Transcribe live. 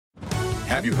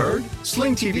Have you heard?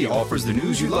 Sling TV offers the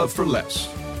news you love for less.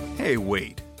 Hey,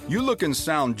 wait. You look and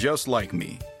sound just like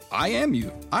me. I am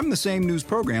you. I'm the same news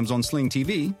programs on Sling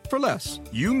TV for less.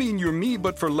 You mean you're me,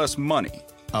 but for less money.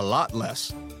 A lot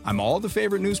less. I'm all the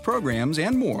favorite news programs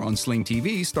and more on Sling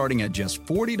TV starting at just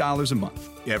 $40 a month.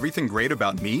 Everything great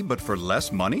about me, but for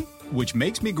less money? Which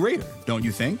makes me greater, don't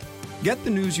you think? Get the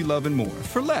news you love and more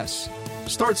for less.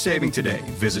 Start saving today.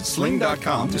 Visit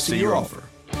sling.com to see your offer.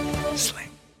 Sling.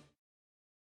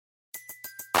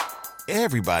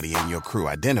 Everybody in your crew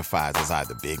identifies as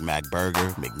either Big Mac Burger,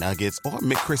 McNuggets, or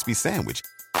McCrispy Sandwich.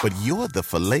 But you're the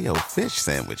Filet-O-Fish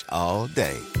Sandwich all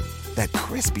day. That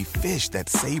crispy fish, that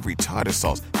savory tartar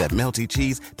sauce, that melty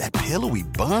cheese, that pillowy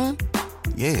bun.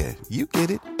 Yeah, you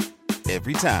get it.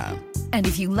 Every time. And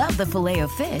if you love the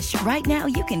Filet-O-Fish, right now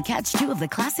you can catch two of the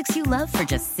classics you love for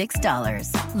just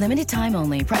 $6. Limited time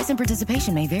only. Price and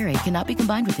participation may vary. Cannot be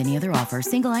combined with any other offer.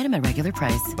 Single item at regular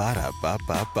price.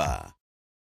 Ba-da-ba-ba-ba.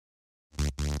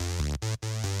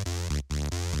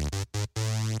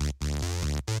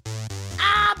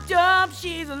 I'm dumb,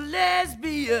 she's a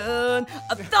lesbian.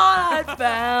 I thought I'd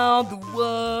found the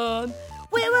one.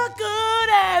 We were good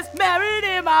as married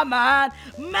in my mind.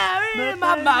 Married in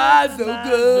my mind, so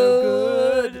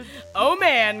good. Oh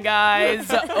man, guys.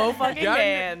 Oh fucking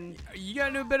man. You got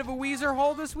into a bit of a Weezer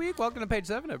hole this week? Welcome to page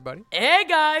 7, everybody. Hey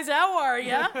guys, how are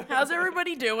ya? How's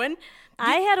everybody doing?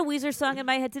 I had a Weezer song in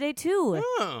my head today, too.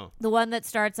 Oh. The one that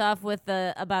starts off with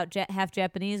about half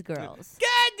Japanese girls.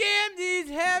 Goddamn these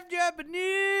half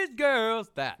Japanese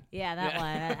girls. That. Yeah, that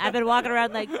one. I've been walking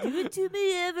around like, do it to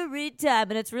me every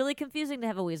time. And it's really confusing to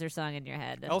have a Weezer song in your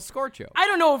head. El Scorcho. I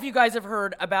don't know if you guys have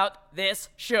heard about this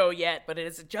show yet, but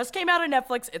it just came out on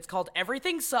Netflix. It's called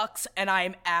Everything Sucks, and I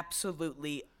am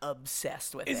absolutely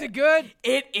obsessed with it. Is it good?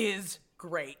 It is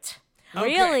great.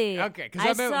 Really? Okay.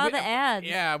 I saw the ads.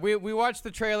 Yeah, we watched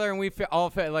the trailer and we all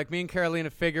like me and Carolina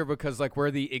figure because like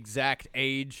we're the exact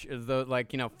age of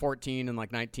the 14 in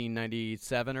like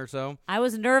 1997 or so. I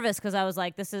was nervous because I was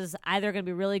like, this is either going to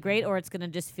be really great or it's going to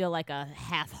just feel like a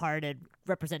half-hearted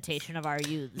representation of our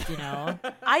youth, you know?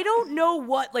 I don't know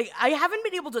what, I haven't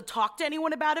been able to talk to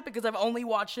anyone about it because I've only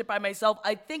watched it by myself.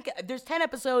 I think there's 10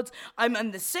 episodes. I'm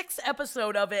on the 6th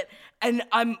episode of it, and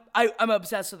I'm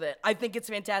obsessed with it. I think it's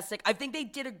fantastic. I think they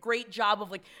did a great job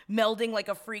of melding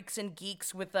a Freaks and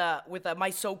Geeks with a My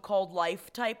So-Called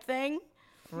Life type thing.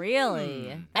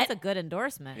 Really? That's a good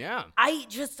endorsement. Yeah. I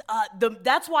just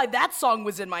that's why that song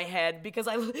was in my head, because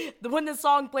when the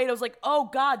song played, I was like, oh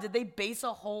God, did they base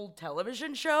a whole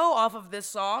television show off of this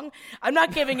song? I'm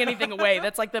not giving anything away.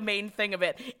 That's the main thing of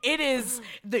it.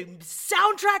 The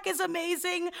soundtrack is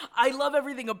amazing. I love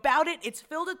everything about it. It's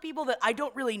filled with people that I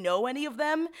don't really know any of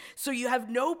them, so you have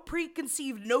no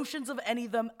preconceived notions of any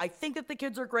of them. I think that the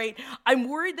kids are great. I'm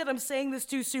worried that I'm saying this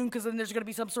too soon because then there's going to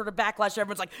be some sort of backlash.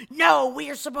 Everyone's like, no, we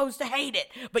are supposed to hate it.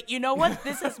 But you know what?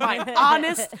 This is my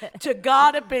honest to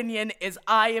God opinion, is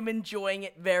I am enjoying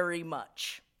it very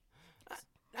much.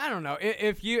 I don't know.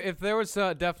 If there was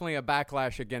definitely a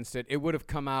backlash against it, it would have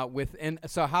come out within.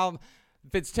 So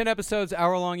if it's 10 episodes,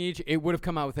 hour long each, it would have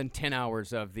come out within 10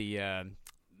 hours of the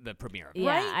premiere.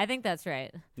 Yeah, Right? I think that's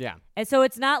right. Yeah. And so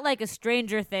it's not like a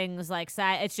Stranger Things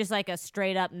it's just like a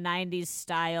straight up 90s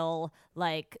style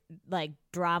like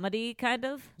dramedy kind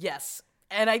of. Yes.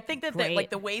 And I think that Great.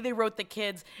 the way they wrote the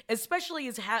kids, especially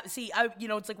is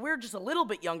it's like we're just a little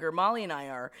bit younger, Molly and I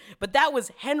are, but that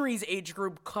was Henry's age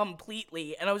group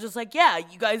completely. And I was just like, yeah,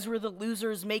 you guys were the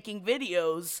losers making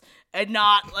videos and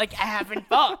not having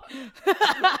fun.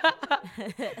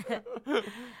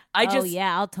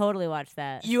 Yeah, I'll totally watch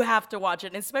that. You have to watch it,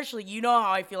 and especially, you know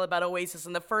how I feel about Oasis,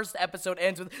 and the first episode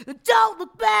ends with, don't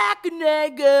look back,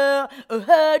 nigga, I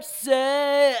heard you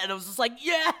say, and I was just like,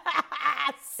 yes,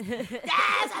 yes,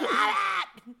 I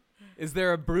love it. Is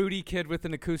there a broody kid with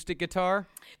an acoustic guitar?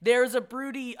 There's a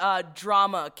broody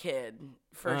drama kid,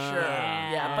 for sure.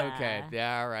 Yeah, but Okay.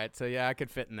 Yeah, all right. So, yeah, I could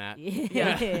fit in that.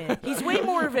 yeah. He's way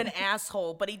more of an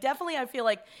asshole, but he definitely, I feel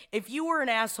like, if you were an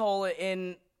asshole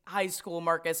in high school,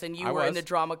 Marcus, and you were in the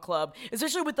drama club,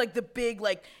 especially with the big,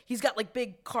 he's got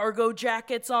big cargo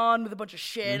jackets on with a bunch of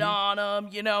shit on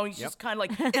him, he's just kind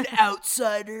of an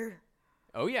outsider.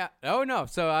 Oh yeah. Oh no.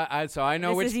 So I know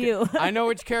This which is you. I know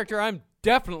which character I'm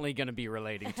definitely going to be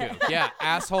relating to. Yeah,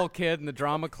 asshole kid in the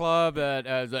drama club.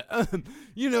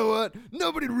 You know what?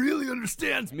 Nobody really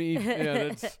understands me.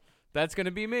 Yeah, that's going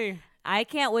to be me. I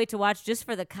can't wait to watch just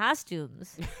for the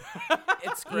costumes.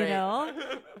 It's great.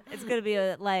 It's gonna be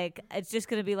it's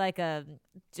gonna be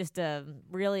a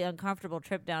really uncomfortable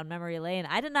trip down memory lane.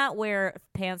 I did not wear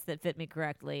pants that fit me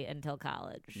correctly until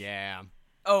college. Yeah.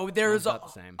 Oh, there's Not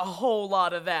the same. a whole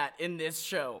lot of that in this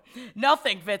show.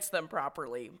 Nothing fits them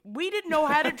properly. We didn't know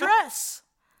how to dress.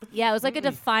 Yeah, it was like a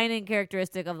defining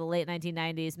characteristic of the late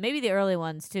 1990s, maybe the early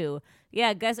ones too. Yeah,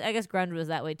 I guess grunge was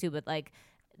that way too, but like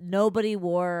nobody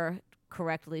wore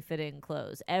correctly fitting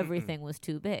clothes. Everything was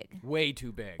too big. Way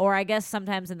too big. Or I guess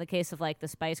sometimes in the case of like the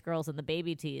Spice Girls and the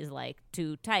baby tees, like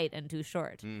too tight and too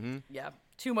short. Yeah,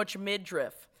 too much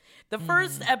midriff. The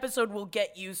first episode will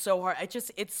get you so hard. It's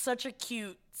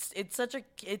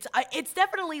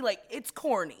definitely like, it's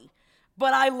corny.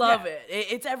 But I love it.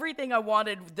 It's everything I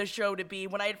wanted the show to be.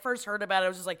 When I had first heard about it, I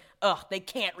was just like, ugh, they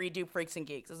can't redo Freaks and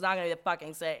Geeks. It's not going to be the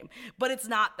fucking same. But it's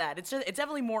not that. It's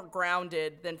definitely more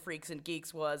grounded than Freaks and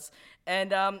Geeks was.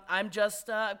 And I'm just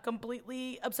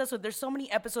completely obsessed with it. There's so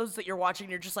many episodes that you're watching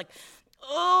and you're just like,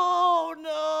 oh,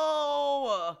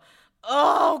 no.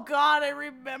 Oh, God, I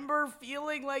remember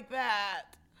feeling like that.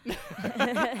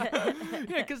 Yeah,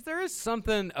 because there is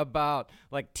something about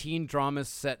like teen dramas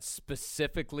set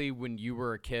specifically when you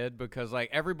were a kid, because like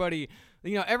everybody,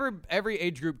 every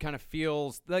age group kind of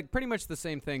feels like pretty much the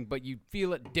same thing, but you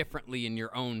feel it differently in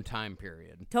your own time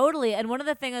period. Totally. And one of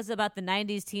the things about the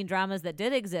 90s teen dramas that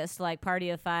did exist, like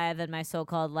Party of Five and My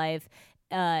So-Called Life,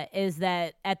 is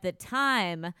that at the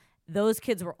time, those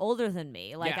kids were older than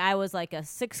me. Like I was like a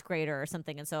sixth grader or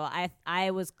something. And so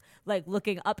I was like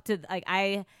looking up to, like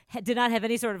I did not have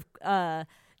any sort of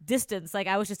distance. Like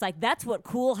I was just like, that's what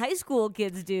cool high school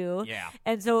kids do. Yeah.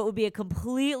 And so it would be a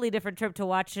completely different trip to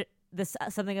watch this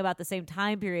something about the same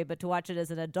time period, but to watch it as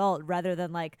an adult rather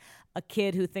than like a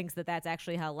kid who thinks that that's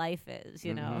actually how life is,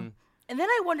 you know? And then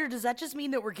I wonder, does that just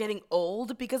mean that we're getting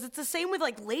old? Because it's the same with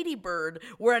like Lady Bird,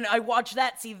 where I watch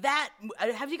that. See that?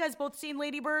 Have you guys both seen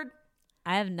Lady Bird?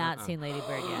 I have not seen Lady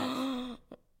Bird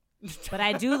yet. But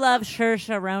I do love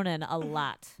Saoirse Ronan a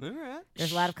lot. All right.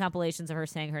 There's a lot of compilations of her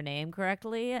saying her name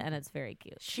correctly, and it's very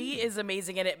cute. She is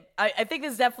amazing in it. I think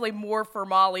this is definitely more for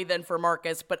Molly than for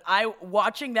Marcus, but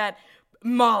watching that,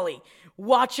 Molly,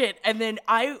 watch it, and then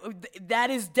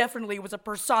that is definitely was a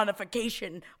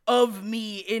personification of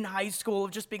me in high school,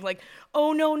 of just being like,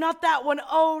 oh no, not that one,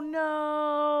 oh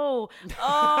no,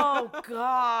 oh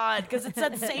God, because it's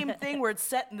that same thing where it's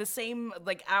set in the same,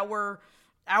 like, our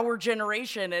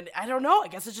generation, and I don't know, I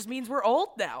guess it just means we're old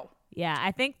now. Yeah,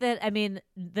 I think that, I mean,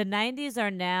 the 90s are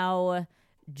now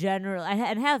general,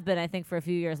 and have been, I think, for a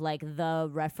few years, like the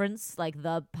reference, like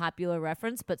the popular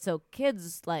reference, but so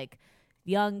kids, like,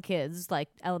 young kids, like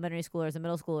elementary schoolers and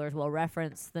middle schoolers, will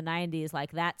reference the 90s.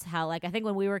 Like that's how, like, I think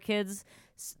when we were kids,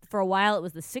 for a while it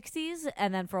was the 60s,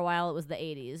 and then for a while it was the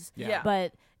 80s. Yeah.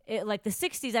 But like the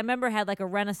 60s, I remember had like a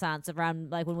renaissance around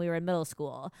like when we were in middle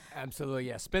school. Absolutely,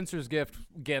 yeah. Spencer's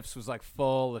Gifts was like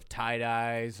full of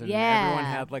tie-dyes, and Yeah. everyone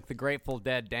had like the Grateful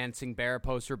Dead Dancing Bear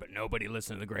poster, but nobody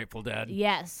listened to the Grateful Dead.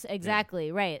 Yes,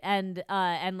 exactly, right. And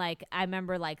like I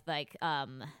remember like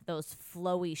those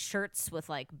flowy shirts with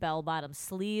like bell-bottom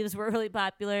sleeves were really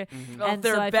popular. Oh, And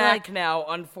they're so I feel back like now,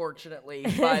 unfortunately,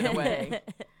 by the way.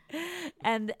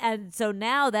 and so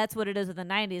now that's what it is with the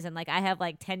 90s, and like I have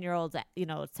like 10-year-olds, you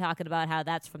know, talking about how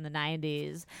that's from the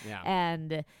 90s. Yeah.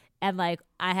 And like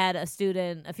I had a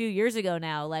student a few years ago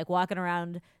now, like walking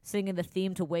around singing the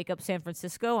theme to Wake Up San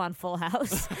Francisco on Full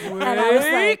House. And I was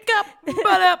like, Wake up,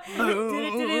 but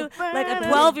do-do-do-do, like a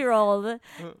 12-year-old,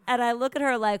 and I look at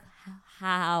her like,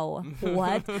 how,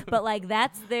 what? But like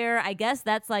that's I guess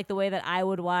that's like the way that I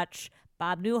would watch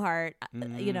Bob Newhart.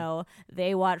 You know,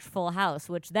 they watch Full House,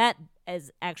 which that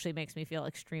actually makes me feel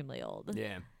extremely old.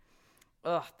 Yeah.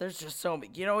 Ugh, there's just so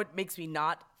many. You know what makes me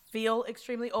not feel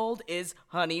extremely old is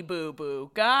Honey Boo Boo.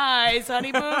 Guys,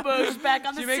 Honey Boo Boo, she's back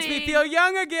on the She scene. makes me feel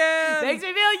young again. Makes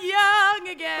me feel young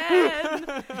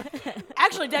again.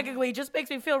 Actually, technically, just makes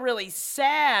me feel really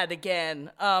sad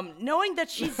again. Knowing that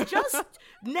she's just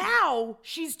now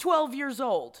she's 12 years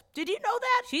old. Did you know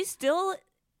that? She's still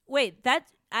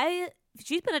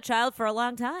she's been a child for a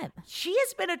long time. She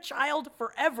has been a child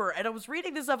forever. And I was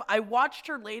reading this up. I watched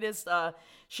her latest.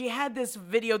 She had this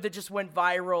video that just went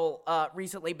viral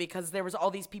recently because there was all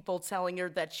these people telling her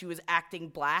that she was acting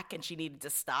black and she needed to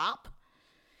stop.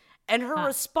 And her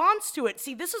response to it,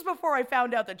 see, this is before I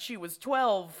found out that she was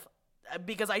 12,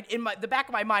 because the back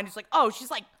of my mind is like, oh,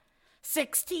 she's like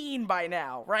 16 by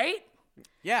now, right?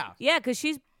 Yeah. Yeah, because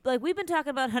she's like, we've been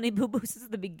talking about Honey Boo Boo since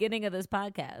the beginning of this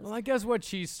podcast. Well, I guess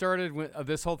she started with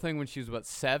this whole thing when she was,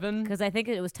 7? Because I think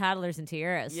it was Toddlers and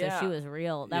Tiaras, Yeah. so she was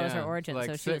real. That was her Yeah, origin, like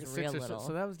so she was real or so. little.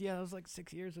 So that was like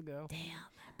 6 years ago. Damn.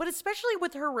 But especially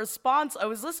with her response, I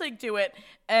was listening to it,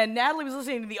 and Natalie was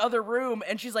listening to the other room,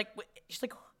 and she's like,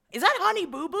 is that Honey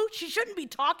Boo Boo? She shouldn't be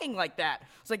talking like that.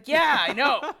 It's like, yeah, I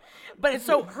know. But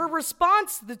so her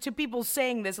response to people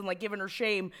saying this and like giving her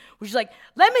shame was she's like,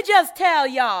 let me just tell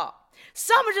y'all,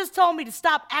 someone just told me to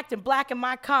stop acting black in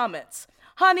my comments.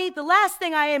 Honey, the last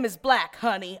thing I am is black,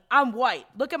 honey. I'm white.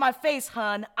 Look at my face,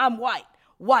 hun. I'm white.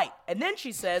 White. And then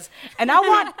she says, and I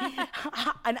want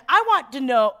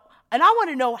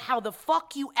to know how the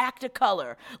fuck you act a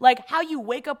color. Like how you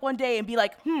wake up one day and be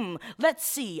like, let's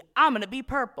see, I'm gonna be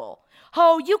purple.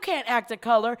 Ho, you can't act a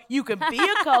color. You can be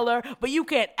a color, but you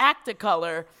can't act a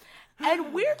color.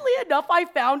 And weirdly enough, I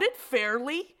found it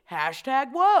fairly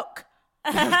 #woke.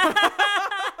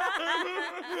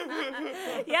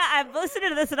 Yeah, I'm listening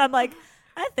to this and I'm like,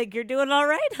 I think you're doing all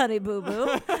right, Honey Boo Boo.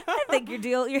 I think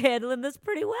you're handling this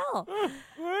pretty well.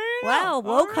 Wow,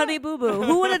 woke Honey Boo Boo.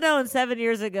 Who would have known 7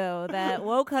 years ago that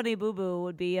woke Honey Boo Boo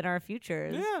would be in our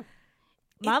futures? Yeah.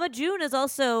 Mama June is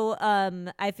also,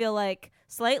 I feel like,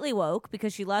 slightly woke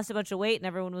because she lost a bunch of weight and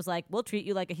everyone was like, we'll treat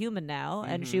you like a human now.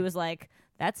 And she was like,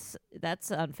 that's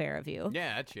unfair of you.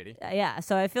 Yeah, that's shitty. Yeah,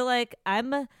 so I feel like I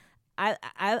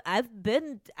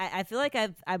feel like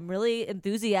I'm really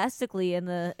enthusiastically in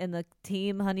the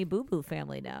Team Honey Boo Boo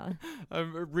family now.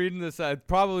 I'm reading this,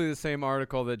 probably the same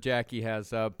article that Jackie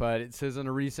has up, but it says in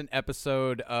a recent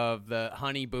episode of the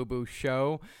Honey Boo Boo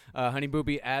show, Honey Boo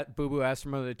Boo asked her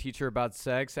mother to teach her about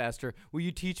sex, asked her, will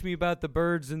you teach me about the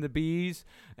birds and the bees?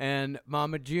 And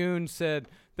Mama June said,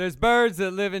 there's birds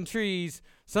that live in trees.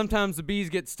 Sometimes the bees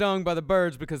get stung by the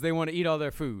birds because they want to eat all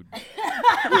their food.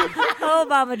 Oh,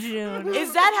 Mama June.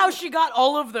 Is that how she got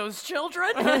all of those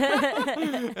children?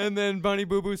 And then Bunny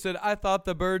Boo Boo said, I thought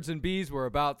the birds and bees were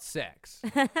about sex.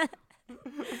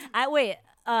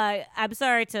 I'm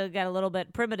sorry to get a little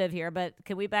bit primitive here, but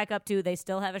can we back up to they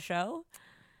still have a show?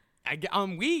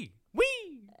 We.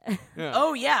 Yeah.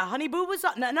 Oh, yeah. Honey Boo Boo's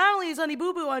not only is Honey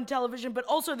Boo Boo on television, but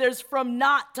also there's From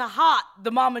Not to Hot,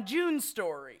 the Mama June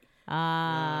story.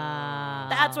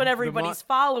 That's what everybody's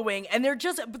following. And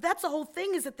but that's the whole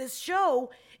thing is that this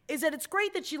show is that it's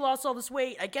great that she lost all this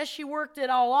weight. I guess she worked it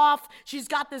all off. She's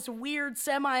got this weird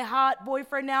semi-hot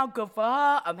boyfriend now. Good for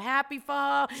her. I'm happy for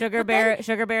her. Sugar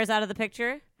Bear's out of the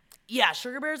picture? Yeah,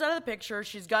 Sugar Bear's out of the picture.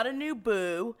 She's got a new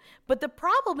boo. But the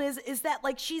problem is that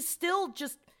like she's still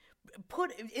just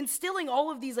instilling all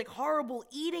of these like horrible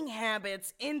eating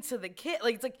habits into the kid.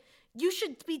 Like it's like you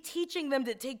should be teaching them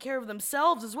to take care of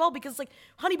themselves as well, because like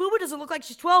Honey Boo Boo doesn't look like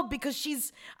she's 12 because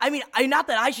she's, not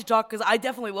that I should talk because I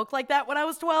definitely looked like that when I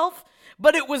was 12,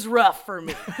 but it was rough for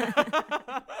me.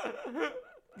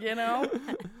 You know?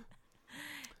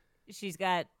 She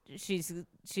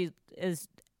is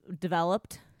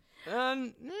developed.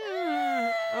 I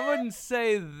wouldn't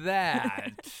say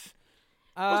that.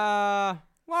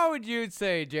 What would you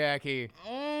say, Jackie?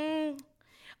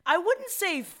 I wouldn't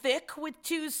say thick with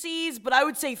 2 C's, but I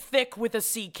would say thick with a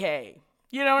CK.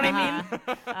 You know what I mean?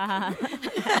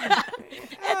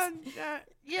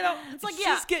 It's like,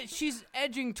 yeah. She's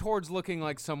edging towards looking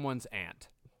like someone's aunt.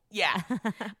 Yeah.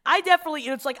 I definitely,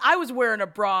 it's like I was wearing a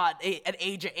bra at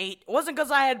age of 8. It wasn't because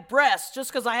I had breasts,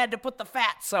 just because I had to put the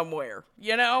fat somewhere,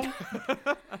 you know?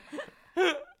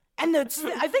 And I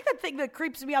think the thing that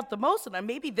creeps me out the most, and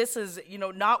maybe this is,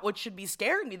 not what should be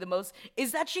scaring me the most,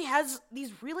 is that she has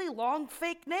these really long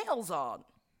fake nails on.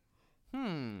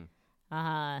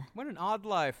 What an odd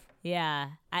life. Yeah.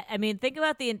 I mean, think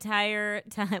about the entire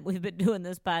time we've been doing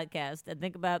this podcast, and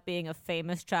think about being a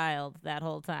famous child that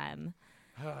whole time.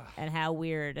 And how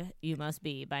weird you must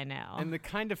be by now. And the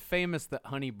kind of famous that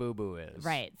Honey Boo Boo is.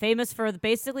 Right. Famous for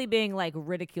basically being like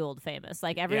ridiculed famous.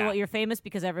 Like you're famous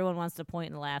because everyone wants to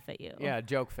point and laugh at you. Yeah,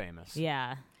 joke famous.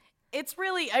 Yeah. It's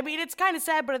really, it's kind of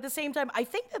sad, but at the same time, I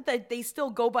think that they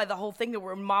still go by the whole thing that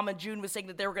where Mama June was saying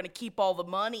that they were going to keep all the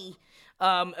money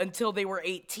until they were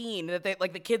 18, that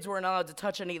the kids weren't allowed to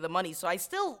touch any of the money. So I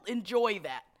still enjoy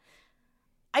that.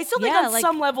 I still think on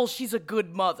some level she's a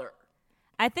good mother.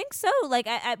 I think so. Like,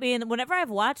 I mean, whenever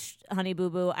I've watched Honey Boo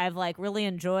Boo, I've like really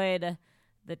enjoyed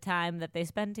the time that they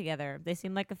spend together. They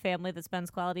seem like a family that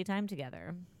spends quality time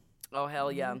together. Oh,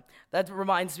 hell yeah. That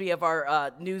reminds me of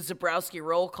our new Zabrowski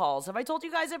roll calls. Have I told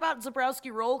you guys about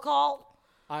Zabrowski roll call?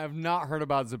 I have not heard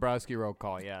about Zabrowski roll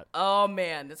call yet. Oh,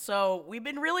 man. So we've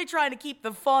been really trying to keep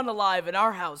the fun alive in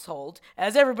our household.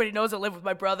 As everybody knows, I live with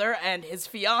my brother and his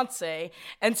fiance.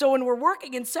 And so when we're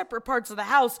working in separate parts of the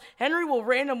house, Henry will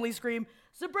randomly scream,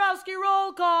 Zabrowski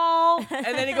roll call. And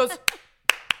then he goes,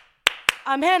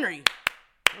 I'm Henry.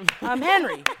 I'm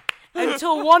Henry.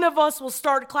 Until one of us will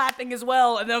start clapping as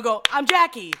well. And they'll go, I'm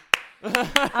Jackie.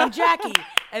 I'm Jackie.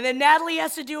 And then Natalie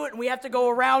has to do it, and we have to go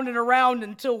around and around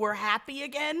until we're happy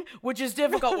again, which is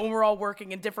difficult when we're all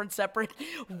working in different separate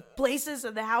places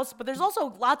in the house. But there's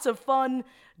also lots of fun,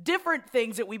 different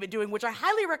things that we've been doing, which I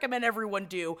highly recommend everyone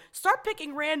do. Start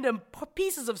picking random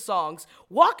pieces of songs,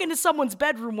 walk into someone's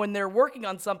bedroom when they're working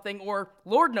on something, or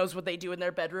Lord knows what they do in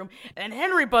their bedroom, and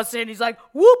Henry busts in, he's like,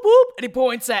 whoop, whoop, and he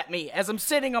points at me as I'm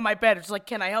sitting on my bed. It's like,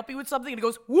 can I help you with something? And he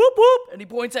goes, whoop, whoop, and he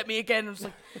points at me again, and it's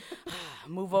like,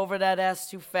 move over that ass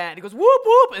too fat. And he goes, whoop,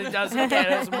 whoop, and he does it again,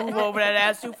 and I move over that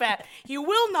ass too fat. He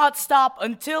will not stop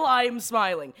until I am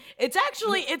smiling. It's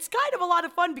kind of a lot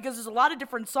of fun because there's a lot of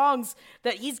different songs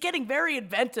that he's getting very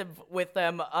inventive with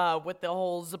them, with the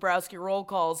whole Zabrowski roll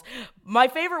calls. My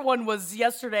favorite one was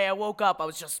yesterday. I woke up, I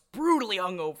was just brutally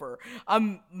hungover.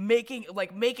 I'm making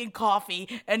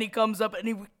coffee, and he comes up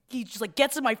and he just like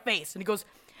gets in my face and he goes,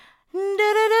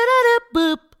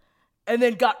 boop, and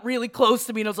then got really close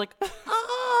to me, and I was like,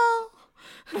 oh.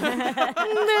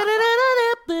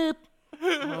 Boop.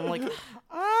 And I'm like,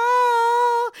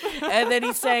 oh. And then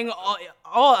he sang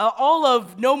all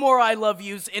of No More I Love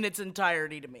Yous in its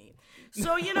entirety to me.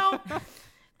 So,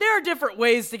 there are different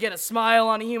ways to get a smile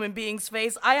on a human being's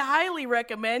face. I highly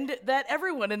recommend that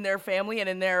everyone in their family and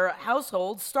in their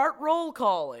household start roll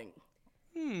calling.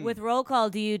 With roll call,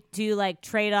 do you like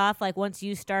trade off? Like once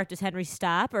you start, does Henry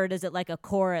stop, or does it like a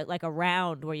chorus, like a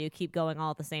round where you keep going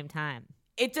all at the same time?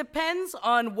 It depends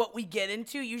on what we get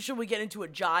into. Usually we get into a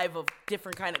jive of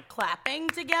different kind of clapping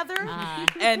together.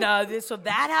 And so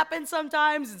that happens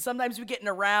sometimes, and sometimes we get in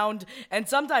a round, and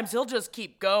sometimes he'll just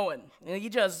keep going. And he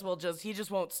just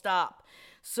won't stop.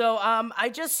 So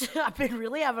I've been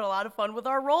really having a lot of fun with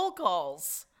our roll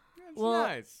calls. Well,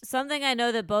 nice. Something I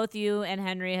know that both you and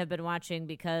Henry have been watching,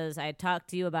 because I talked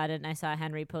to you about it and I saw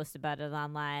Henry post about it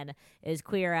online, is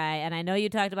Queer Eye. And I know you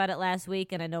talked about it last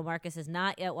week, and I know Marcus is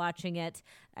not yet watching it.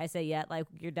 I say yet, like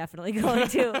you're definitely going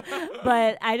to.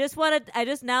 But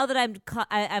now that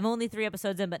I'm only 3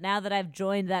 episodes in, but now that I've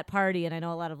joined that party, and I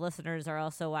know a lot of listeners are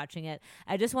also watching it,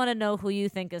 I just want to know who you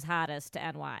think is hottest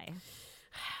and why.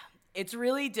 It's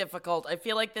really difficult. I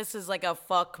feel like this is like a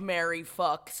fuck, marry,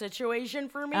 fuck situation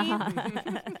for me.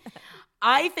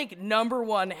 I think number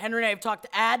one, Henry and I have talked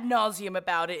ad nauseum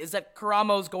about it, is that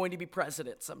Karamo's going to be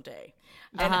president someday.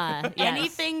 And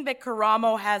anything that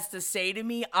Karamo has to say to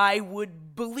me, I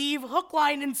would believe hook,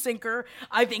 line, and sinker.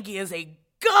 I think he is a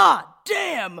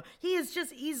goddamn. He's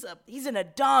an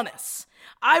Adonis.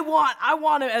 I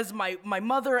want him as my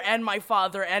mother and my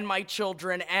father and my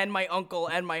children and my uncle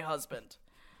and my husband.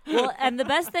 Well, and the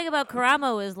best thing about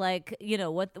Karamo is, like,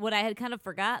 what I had kind of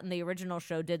forgotten the original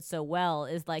show did so well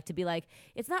is, like, to be like,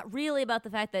 it's not really about the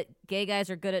fact that gay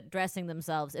guys are good at dressing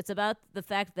themselves. It's about the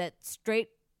fact that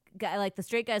the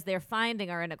straight guys they're finding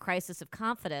are in a crisis of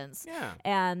confidence. Yeah.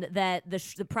 And that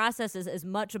the process is as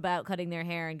much about cutting their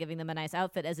hair and giving them a nice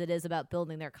outfit as it is about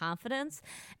building their confidence.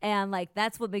 And, like,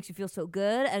 that's what makes you feel so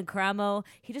good. And Karamo,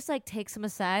 he just, like, takes them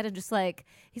aside and just, like,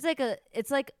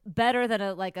 it's, like, better than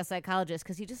a psychologist,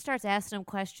 because he just starts asking them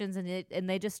questions, and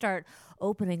they just start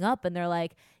opening up, and they're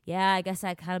like, yeah, I guess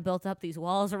I kind of built up these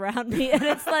walls around me. And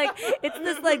it's like, it's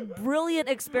this like brilliant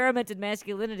experiment in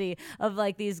masculinity of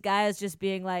like these guys just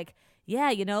being like,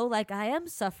 yeah, like I am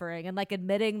suffering, and like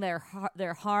admitting their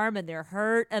harm and their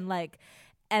hurt, and like,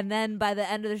 and then by the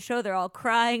end of the show, they're all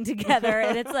crying together,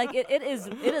 and it's like it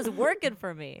is working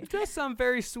for me. It does sound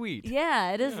very sweet.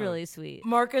 Yeah, it is really sweet.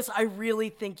 Marcus, I really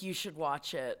think you should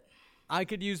watch it. I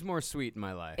could use more sweet in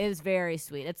my life. It is very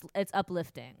sweet. It's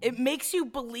uplifting. It makes you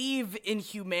believe in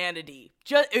humanity.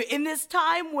 Just in this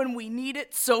time when we need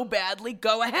it so badly,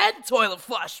 go ahead, toilet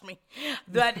flush me.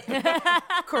 That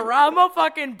Karamo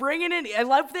fucking bringing in. I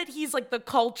love that he's like the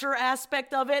culture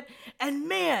aspect of it. And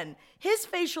man, his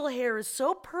facial hair is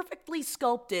so perfectly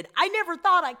sculpted. I never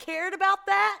thought I cared about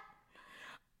that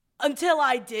until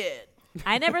I did.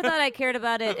 I never thought I cared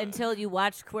about it until you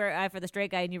watched Queer Eye for the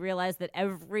Straight Guy, and you realize that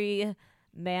every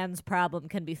man's problem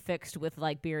can be fixed with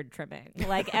like beard trimming.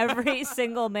 Like every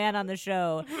single man on the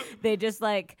show, they just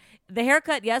like the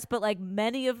haircut, yes, but like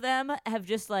many of them have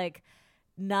just like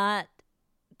not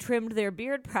trimmed their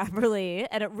beard properly,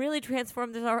 and it really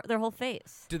transformed their whole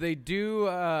face. Do they do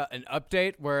an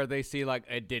update where they see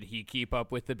like, did he keep up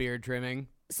with the beard trimming?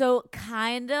 So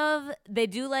kind of, they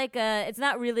do like it's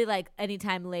not really like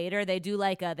anytime later. They do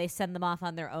like they send them off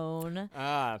on their own.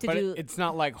 It's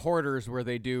not like Hoarders where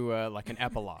they do like an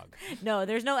epilogue. No,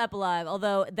 there's no epilogue,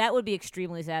 although that would be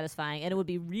extremely satisfying, and it would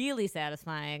be really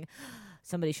satisfying.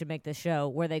 somebody should make this show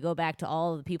where they go back to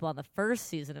all of the people on the first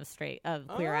season of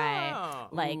Queer Eye,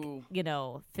 like,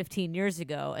 15 years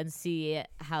ago, and see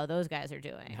how those guys are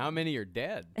doing. How many are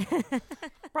dead?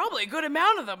 Probably a good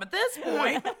amount of them at this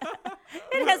point.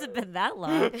 It hasn't been that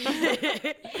long.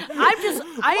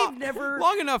 I've never...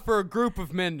 Long enough for a group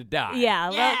of men to die. Yeah,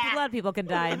 a lot of people can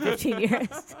die in 15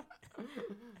 years.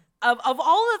 Of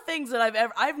all the things that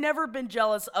I've never been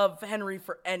jealous of Henry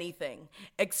for anything,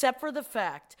 except for the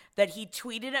fact that he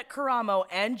tweeted at Karamo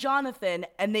and Jonathan,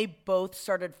 and they both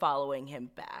started following him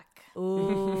back.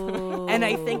 Ooh. And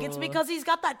I think it's because he's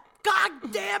got that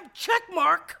goddamn check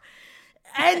mark.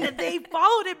 And they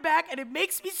followed him back, and it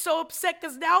makes me so upset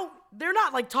because now they're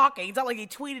not like talking. It's not like he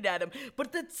tweeted at him, but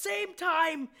at the same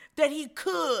time that he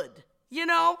could, you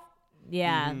know?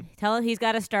 Yeah. Tell him he's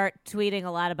got to start tweeting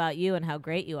a lot about you and how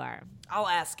great you are. I'll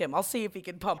ask him. I'll see if he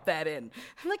can pump that in.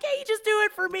 I'm like, hey, just do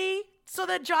it for me so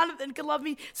that Jonathan can love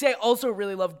me. See, I also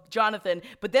really love Jonathan,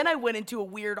 but then I went into a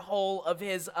weird hole of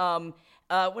his,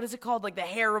 what is it called? Like the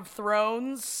Hair of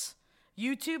Thrones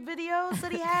YouTube videos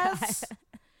that he has.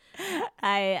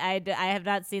 I have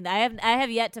not seen that. I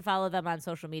have yet to follow them on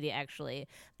social media, actually,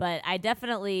 but I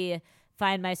definitely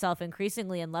find myself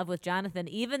increasingly in love with Jonathan,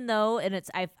 even though, and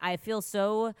I feel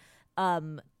so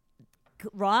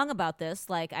wrong about this.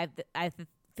 Like I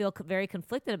feel very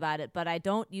conflicted about it, but I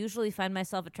don't usually find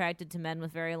myself attracted to men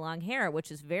with very long hair,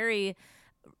 which is very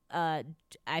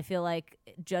I feel like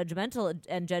judgmental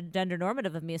and gender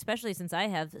normative of me, especially since I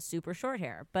have super short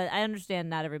hair. But I understand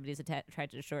not everybody's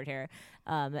attracted to short hair.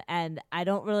 And I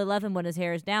don't really love him when his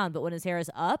hair is down, but when his hair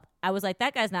is up, I was like,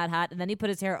 that guy's not hot. And then he put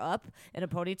his hair up in a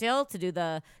ponytail to do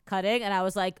the cutting, and I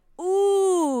was like,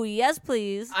 ooh, yes,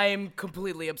 please. I am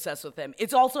completely obsessed with him.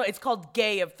 It's called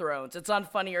Gay of Thrones. It's on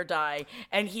Funny or Die,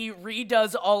 and he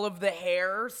redoes all of the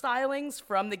hair stylings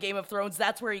from the Game of Thrones.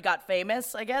 That's where he got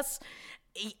famous, I guess.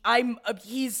 I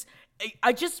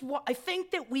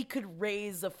think that we could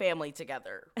raise a family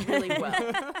together really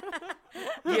well.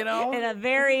 You know? In a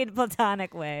very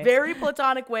platonic way. Very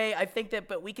platonic way. I think that,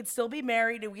 but we could still be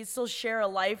married and we could still share a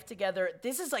life together.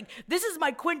 This is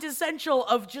my quintessential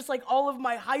of just like all of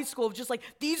my high school, of just like,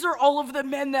 these are all of the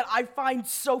men that I find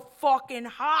so fucking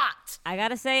hot. I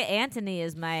gotta say, Anthony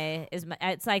is my,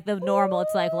 it's like the normal,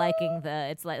 it's like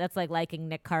that's like liking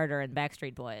Nick Carter and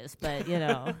Backstreet Boys, but you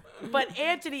know. But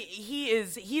Anthony,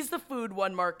 he's the food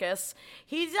one, Marcus.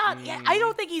 He's not, I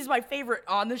don't think he's my favorite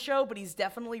on the show, but he's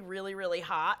definitely really, really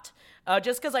hot.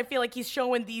 Just because I feel like he's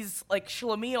showing these like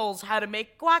schlemiels how to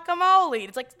make guacamole.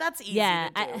 It's like, that's easy to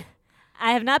do.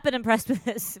 I have not been impressed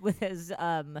with his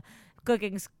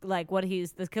cooking, like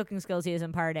the cooking skills he is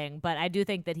imparting, but I do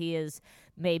think that he is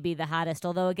maybe the hottest.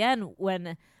 Although again,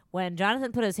 when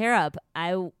Jonathan put his hair up,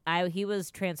 he was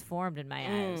transformed in my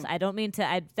eyes. I don't mean to.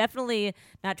 I'm definitely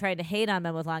not trying to hate on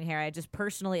men with long hair. I just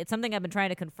personally, it's something I've been trying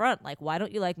to confront. Like, why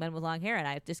don't you like men with long hair? And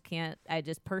I just can't. I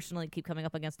just personally keep coming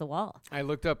up against the wall. I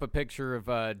looked up a picture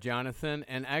of Jonathan,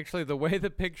 and actually, the way the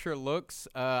picture looks,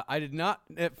 I did not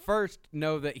at first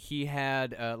know that he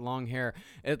had long hair.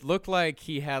 It looked like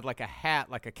he had like a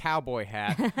hat, like a cowboy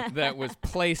hat, that was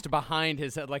placed behind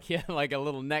his head, like he had like a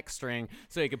little neck string,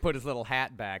 so he could put his little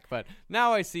hat back. But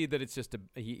now I see that it's just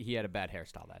he had a bad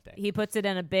hairstyle that day. He puts it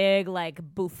in a big like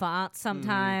bouffant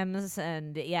sometimes,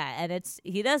 and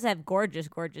he does have gorgeous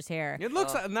hair. It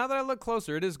looks now that I look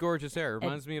closer, it is gorgeous hair. It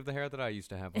reminds me of the hair that I used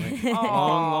to have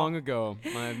long ago.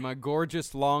 My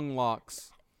gorgeous long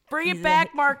locks. Bring it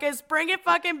back, Marcus. Bring it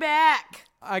fucking back.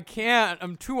 I can't.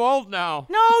 I'm too old now.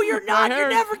 No, you're not. You're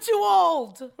never too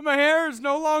old. My hair is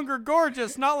no longer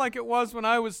gorgeous. Not like it was when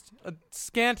I was a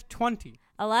scant 20.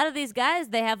 A lot of these guys,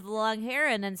 they have the long hair,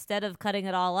 and instead of cutting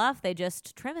it all off, they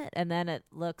just trim it, and then it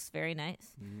looks very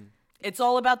nice. It's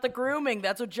all about the grooming.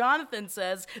 That's what Jonathan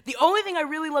says. The only thing I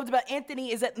really loved about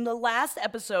Anthony is that in the last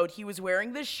episode, he was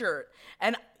wearing this shirt,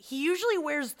 and he usually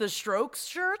wears the Strokes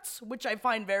shirts, which I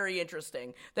find very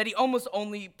interesting, that he almost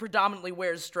only predominantly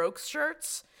wears Strokes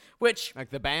shirts, which...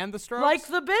 Like the band, the Strokes? Like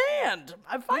the band.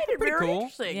 I find it very cool.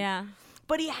 interesting. Yeah.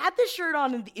 But he had this shirt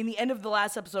on in the end of the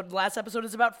last episode. The last episode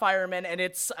is about firemen, and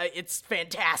it's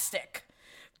fantastic.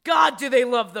 God, do they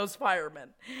love those firemen.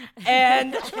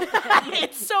 And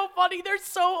it's so funny. They're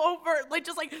so over, like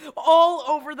just like all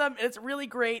over them. And it's really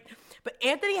great. But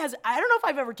Anthony has, I don't know if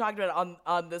I've ever talked about it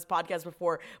on this podcast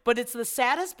before, but it's the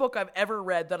saddest book I've ever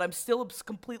read that I'm still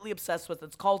completely obsessed with.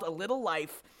 It's called A Little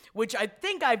Life, which I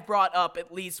think I've brought up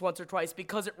at least once or twice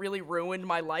because it really ruined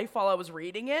my life while I was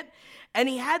reading it. And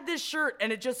he had this shirt,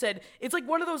 and it just said, it's like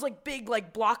one of those like big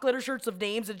like block letter shirts of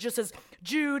names. It just says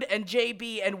Jude and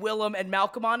JB and Willem and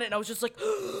Malcolm on it. And I was just like,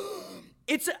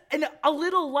 It's a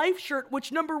Little Life shirt,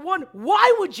 which, number one,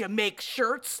 why would you make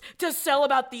shirts to sell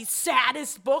about the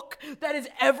saddest book that has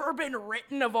ever been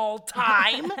written of all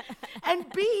time? And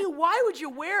B, why would you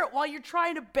wear it while you're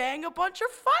trying to bang a bunch of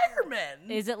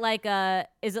firemen? Is it like the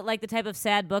type of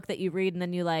sad book that you read and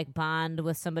then you like bond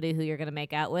with somebody who you're going to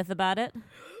make out with about it?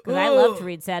 Because I love to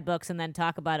read sad books and then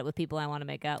talk about it with people I want to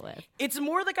make out with. It's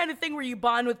more the kind of thing where you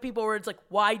bond with people where it's like,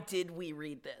 why did we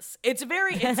read this? It's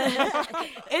very like,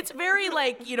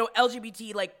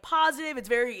 LGBT like positive. It's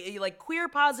very like queer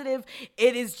positive.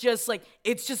 It is just like,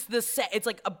 it's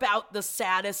like about the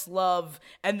saddest love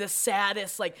and the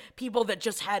saddest like people that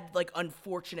just had like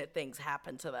unfortunate things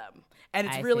happen to them. And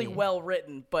it's really well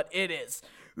written, but it is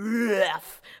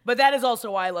rough. But that is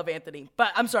also why I love Anthony.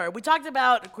 But I'm sorry, we talked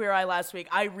about Queer Eye last week.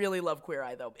 I really love Queer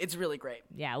Eye though. It's really great.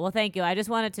 Yeah, well, thank you. I just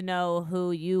wanted to know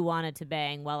who you wanted to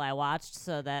bang while I watched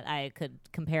so that I could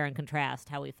compare and contrast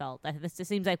how we felt. This just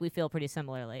seems like we feel pretty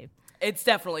similarly. It's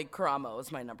definitely Karamo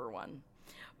is my number one.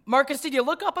 Marcus, did you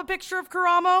look up a picture of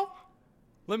Karamo?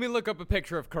 Let me look up a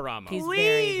picture of Karamo. He's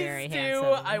Please very, very do.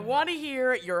 handsome. I want to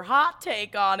hear your hot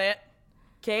take on it.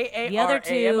 K-A-R-A-M-O. The other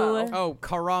two. Oh,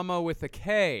 Karamo with a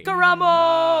K.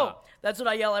 Karamo! That's what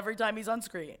I yell every time he's on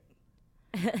screen.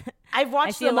 I've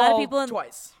watched them all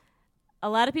twice. A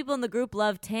lot of people in the group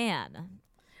love Tan.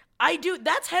 I do.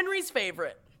 That's Henry's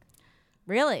favorite.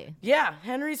 Really? Yeah,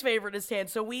 Henry's favorite is Tan.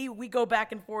 So we go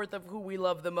back and forth of who we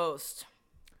love the most.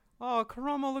 Oh,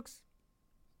 Karamo looks...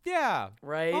 Yeah.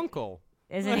 Right? Uncle.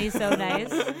 Isn't he so nice?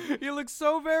 He looks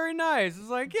so very nice. It's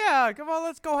like, yeah, come on,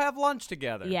 let's go have lunch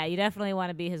together. Yeah, you definitely want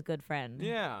to be his good friend.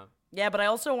 Yeah. Yeah, but I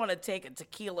also want to take a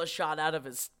tequila shot out of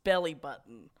his belly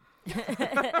button.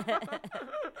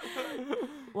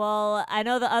 Well, I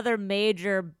know the other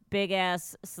major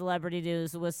big-ass celebrity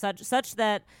news was such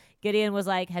that Gideon was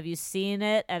like, have you seen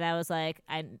it? And I was like,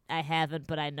 I haven't,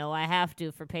 but I know I have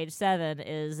to for page 7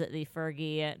 is the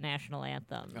Fergie national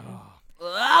anthem. Oh.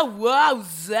 Oh, wow,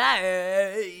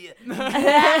 say.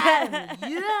 I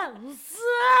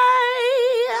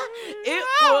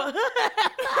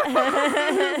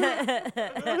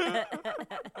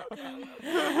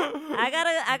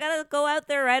gotta go out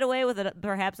there right away with a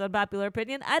perhaps unpopular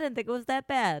opinion. I didn't think it was that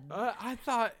bad. I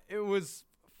thought it was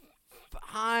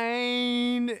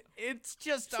fine. It's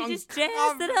just She just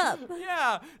jazzed it up.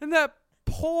 Yeah, and that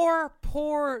poor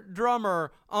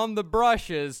drummer on the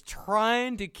brushes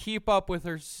trying to keep up with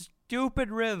her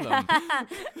stupid rhythm.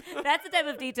 That's the type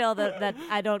of detail that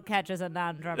I don't catch as a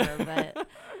non-drummer, but...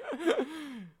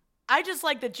 I just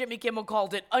like that Jimmy Kimmel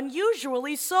called it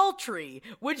unusually sultry,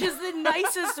 which is the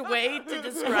nicest way to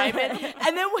describe it.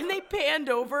 And then when they panned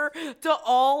over to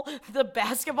all the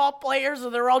basketball players,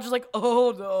 and they're all just like,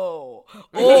 oh no,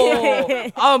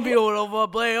 oh, I'm beautiful,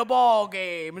 play a ball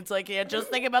game. It's like, yeah, just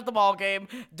think about the ball game.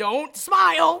 Don't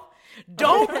smile.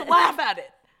 Don't laugh at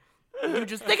it. You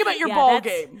just think about your ball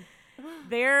game.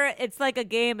 It's like a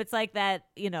game. It's like that,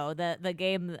 the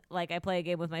game. Like I play a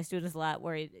game with my students a lot,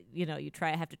 where you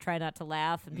have to try not to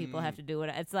laugh, and people have to do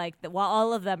it. It's like while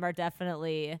all of them are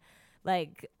definitely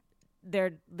like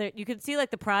they're you can see like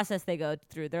the process they go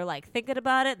through. They're like thinking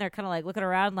about it, and they're kind of like looking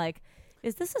around, like,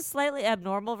 is this a slightly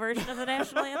abnormal version of the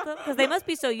national anthem? Because they must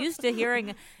be so used to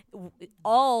hearing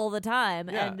all the time,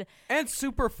 yeah. and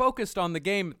super focused on the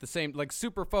game at the same, like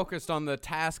super focused on the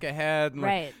task ahead. And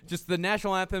right. Like, just the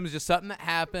national anthem is just something that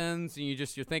happens, and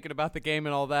you're thinking about the game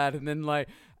and all that, and then like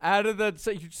out of the,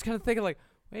 so you're just kind of thinking like,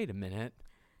 wait a minute,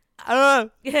 can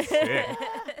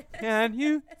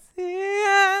you see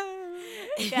it?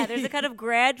 Yeah, there's a kind of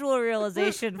gradual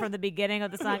realization from the beginning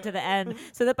of the song to the end,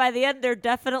 so that by the end they're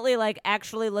definitely like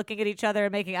actually looking at each other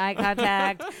and making eye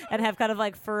contact and have kind of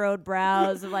like furrowed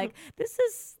brows of like, this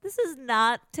is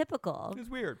not typical. It's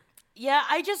weird. Yeah,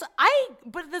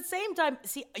 but at the same time,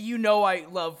 see, I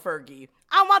love Fergie.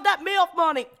 I want that MILF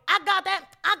money. I got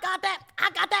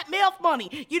that MILF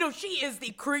money. She is the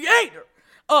creator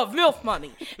of MILF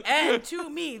money. And to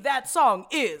me, that song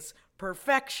is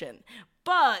perfection.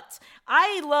 But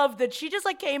I love that she just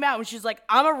like came out and she's like,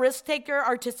 I'm a risk taker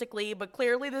artistically, but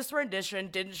clearly this rendition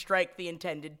didn't strike the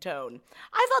intended tone.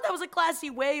 I thought that was a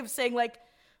classy way of saying like,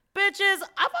 bitches,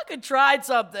 I fucking tried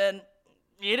something.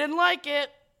 You didn't like it.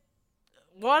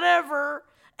 Whatever.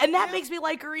 And that makes me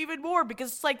like her even more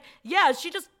because it's like, yeah,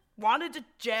 she just wanted to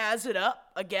jazz it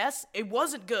up, I guess. It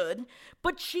wasn't good,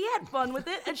 but she had fun with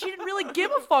it, and she didn't really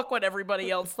give a fuck what everybody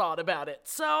else thought about it.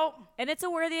 So, and it's a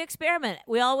worthy experiment.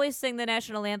 We always sing the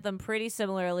national anthem pretty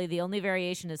similarly. The only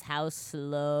variation is how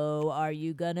slow are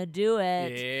you gonna do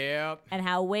it? Yep. And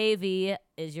how wavy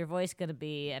is your voice gonna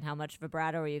be, and how much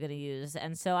vibrato are you gonna use?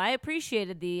 And so I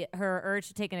appreciated her urge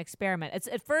to take an experiment. It's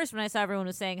at first when I saw everyone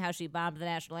was saying how she bombed the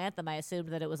national anthem, I assumed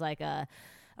that it was like a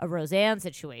Roseanne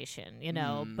situation,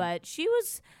 but she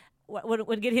was,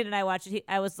 when Gideon and I watched it,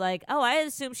 I was like, oh, I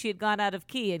assumed she had gone out of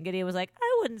key, and Gideon was like,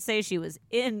 I wouldn't say she was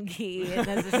in key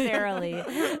necessarily,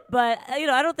 but,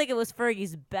 I don't think it was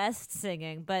Fergie's best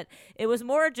singing, but it was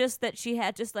more just that she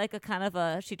had just like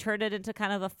she turned it into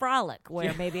kind of a frolic,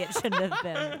 where maybe it shouldn't have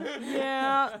been.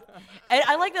 Yeah. And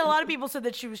I like that a lot of people said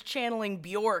that she was channeling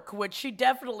Bjork, which she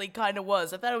definitely kind of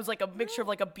was. I thought it was like a mixture of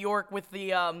like a Bjork with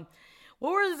the,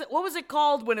 what was it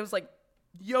called when it was like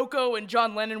Yoko and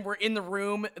John Lennon were in the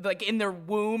room, like in their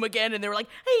womb again, and they were like,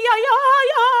 yeah.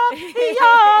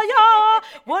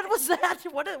 What was that?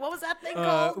 What was that thing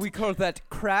called? We call that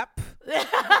crap.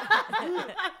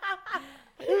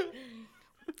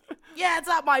 Yeah, it's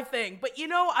not my thing, but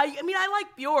I mean, I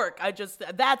like Bjork. I just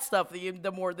that stuff,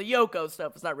 the more the Yoko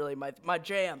stuff is not really my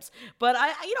jams. But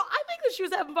I think that she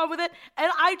was having fun with it,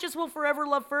 and I just will forever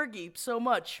love Fergie so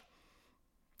much.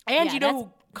 And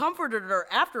who comforted her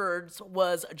afterwards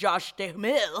was Josh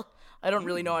Duhamel. I don't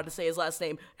really know how to say his last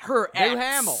name. Her ex.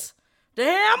 Duhamel.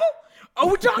 Duhamel? Oh,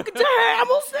 we're talking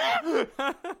Duhamels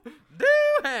now?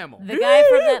 Duhamel. The guy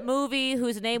from that movie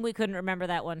whose name we couldn't remember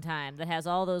that one time, that has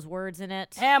all those words in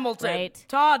it. Hamilton. Right?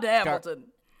 Todd Hamilton.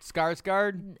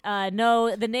 Skarsgård?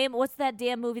 No, the name, what's that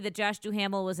damn movie that Josh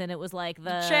Duhamel was in? It was like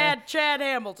the... Chad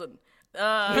Hamilton.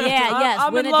 Yes.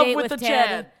 I'm in love with the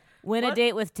Chad. Win a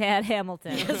date with Tad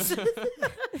Hamilton. Yes.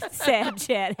 Sad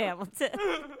Chad Hamilton.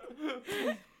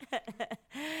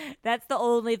 That's the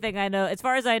only thing I know. As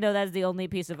far as I know, that's the only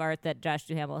piece of art that Josh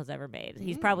Duhamel has ever made.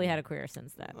 He's probably had a career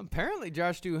since then. Apparently,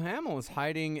 Josh Duhamel is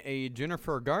hiding a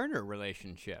Jennifer Garner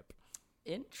relationship.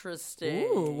 Interesting.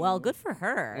 Ooh, well, good for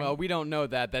her. Well, we don't know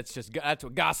that. That's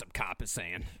what Gossip Cop is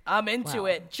saying. I'm into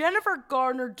it. Jennifer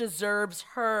Garner deserves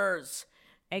hers.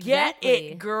 Exactly. Get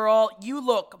it, girl. You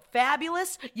look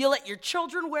fabulous. You let your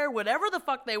children wear whatever the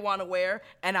fuck they want to wear,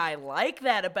 and I like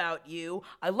that about you.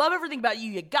 I love everything about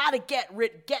you. You gotta get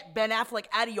Ben Affleck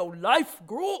out of your life,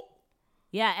 girl.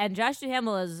 Yeah, and Josh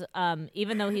Duhamel is,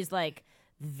 even though he's like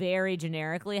very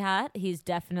generically hot, he's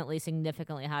definitely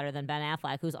significantly hotter than Ben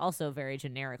Affleck, who's also very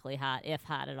generically hot, if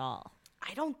hot at all.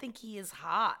 I don't think he is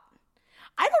hot.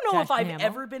 I don't know Josh if I've Duhamel?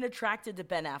 ever been attracted to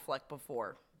Ben Affleck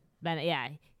before. Yeah.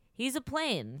 He's a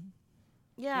plain.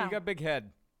 Yeah. You got big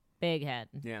head. Big head.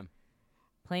 Yeah.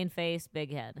 Plain face,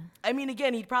 big head. I mean,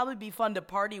 again, he'd probably be fun to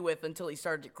party with until he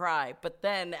started to cry. But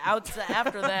then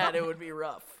after that, it would be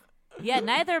rough. Yeah,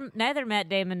 neither Matt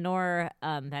Damon nor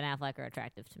Ben Affleck are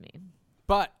attractive to me.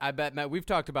 But I bet, we've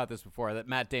talked about this before, that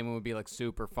Matt Damon would be like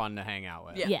super fun to hang out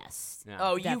with. Yeah. Yes. Yeah.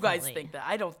 Oh, you guys Definitely. think that?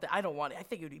 I don't want it. I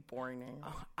think it would be boring.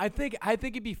 I think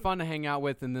it'd be fun to hang out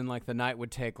with, and then like the night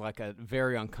would take like a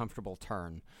very uncomfortable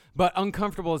turn. But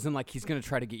uncomfortable as in like he's gonna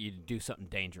try to get you to do something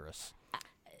dangerous.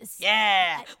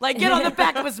 Yeah, like get on the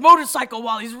back of his motorcycle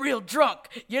while he's real drunk.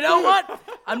 You know what?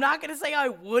 I'm not gonna say I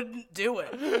wouldn't do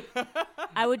it.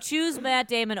 I would choose Matt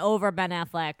Damon over Ben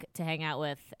Affleck to hang out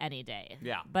with any day.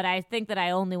 Yeah. But I think that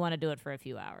I only want to do it for a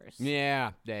few hours.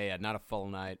 Yeah, not a full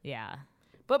night. Yeah.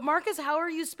 But Marcus, how are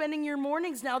you spending your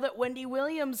mornings now that Wendy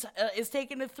Williams is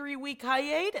taking a 3-week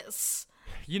hiatus?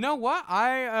 You know what?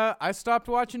 I stopped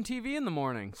watching TV in the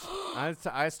mornings.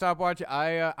 I stopped watching.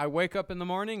 I wake up in the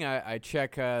morning. I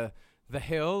check The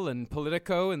Hill and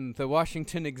Politico and the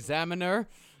Washington Examiner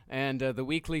and the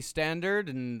Weekly Standard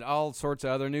and all sorts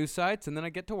of other news sites, and then I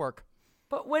get to work.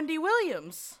 But Wendy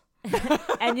Williams.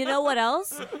 And you know what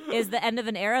else is the end of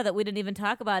an era that we didn't even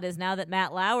talk about is now that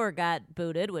Matt Lauer got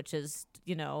booted, which is,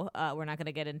 we're not going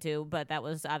to get into, but that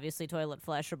was obviously toilet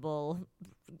flushable,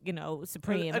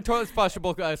 supreme. A toilet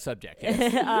flushable subject,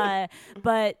 yes.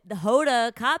 But the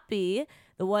Hoda Kotb,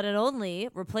 the one and only,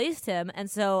 replaced him, and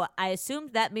so I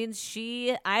assumed that means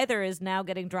she either is now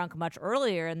getting drunk much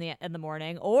earlier in the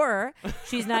morning, or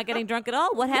she's not getting drunk at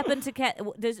all. What happened to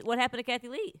Kathy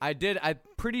Lee? I'm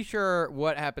pretty sure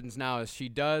what happens now is she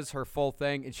does her full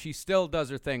thing, and she still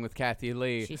does her thing with Kathy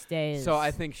Lee. She stays. So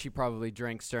I think she probably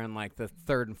drinks during like the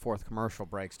third and fourth commercial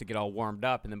breaks to get all warmed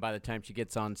up, and then by the time she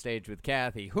gets on stage with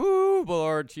Kathy, Kathy. Whoo,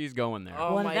 Lord, she's going there.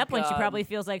 Oh well, my at that point, she God. probably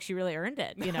feels like she really earned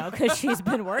it, because she's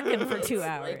been working for 2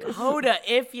 hours. Hoda,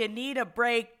 if you need a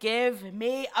break, give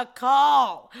me a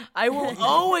call. I will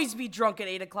always be drunk at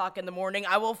 8 o'clock in the morning.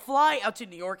 I will fly out to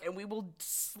New York and we will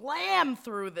slam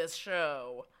through this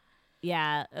show.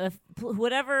 Yeah,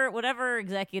 whatever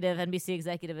executive, NBC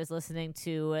executive is listening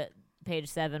to Page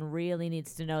 7 really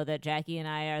needs to know that Jackie and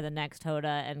I are the next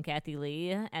Hoda and Kathy Lee,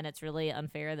 and it's really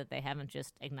unfair that they haven't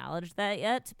just acknowledged that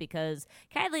yet, because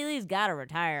Kathy Lee's got to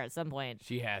retire at some point.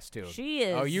 She has to. She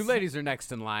is. Oh, you ladies are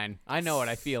next in line. I know it.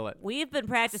 I feel it. We've been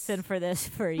practicing for this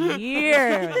for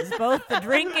years, both the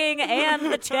drinking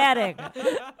and the chatting.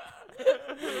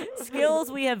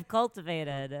 Skills we have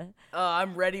cultivated.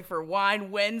 I'm ready for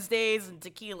Wine Wednesdays and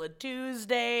Tequila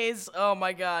Tuesdays. Oh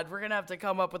my God, we're gonna have to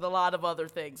come up with a lot of other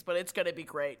things, but it's gonna be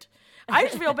great. I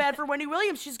just feel bad for Wendy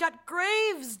Williams. She's got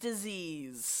Graves'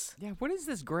 disease. Yeah, what is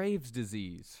this Graves'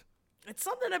 disease? It's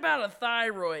something about a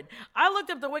thyroid. I looked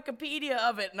up the Wikipedia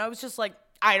of it, and I was just like,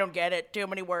 I don't get it. Too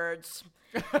many words.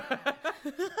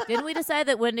 Didn't we decide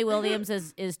that Wendy Williams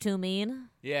is too mean?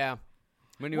 Yeah.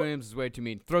 Wendy Williams is way too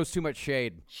mean. Throws too much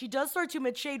shade. She does throw too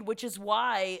much shade, which is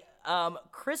why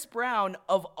Chris Brown,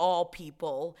 of all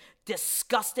people,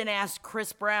 disgusting-ass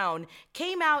Chris Brown,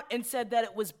 came out and said that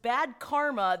it was bad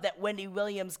karma that Wendy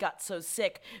Williams got so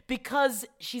sick because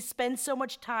she spends so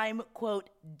much time, quote,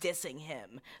 dissing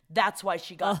him. That's why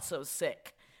she got so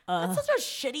sick. That's such a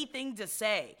shitty thing to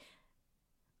say.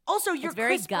 Also, you're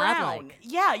very Chris Brown. godlike.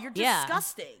 Yeah, you're Yeah.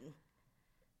 disgusting.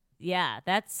 Yeah,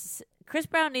 Chris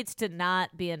Brown needs to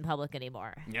not be in public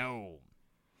anymore. No.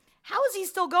 How is he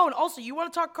still going? Also, you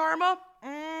want to talk karma?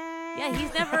 Yeah,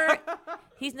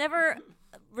 he's never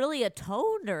really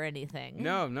atoned or anything.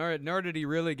 No, nor did he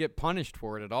really get punished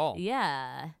for it at all.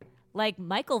 Yeah. Like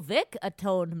Michael Vick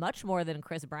atoned much more than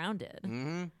Chris Brown did.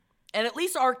 Mm-hmm. And at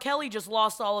least R. Kelly just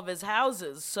lost all of his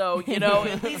houses. So,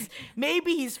 at least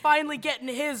maybe he's finally getting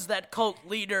that cult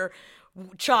leader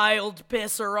child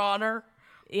pisser honor.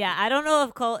 Yeah, I don't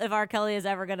know if R. Kelly is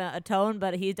ever going to atone,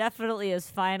 but he definitely is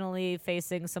finally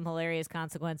facing some hilarious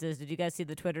consequences. Did you guys see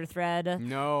the Twitter thread?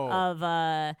 No. Of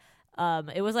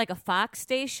it was like a Fox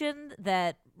station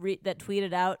that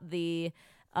tweeted out the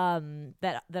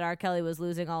that R. Kelly was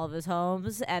losing all of his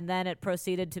homes, and then it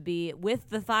proceeded to be with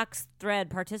the Fox thread,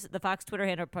 the Fox Twitter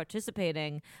handle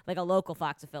participating, like a local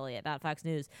Fox affiliate, not Fox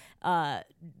News,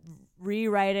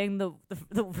 rewriting the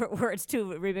words to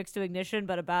Remix to Ignition,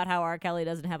 but about how R. Kelly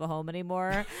doesn't have a home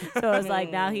anymore. So it's like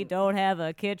now he don't have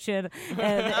a kitchen,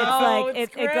 and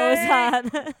it's it goes on.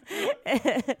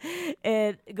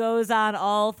 It goes on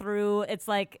all through. It's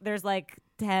like there's like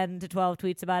 10 to 12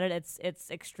 tweets about it. It's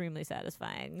extremely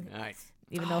satisfying. Nice.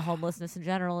 Even though homelessness in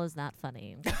general is not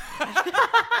funny.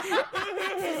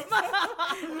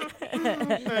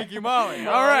 Thank you, Molly.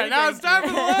 All right, now it's time for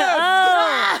the list.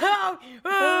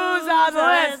 Who's on the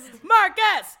list?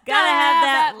 Marcus! Gotta have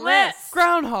that list.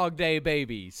 Groundhog Day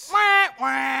babies.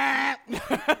 I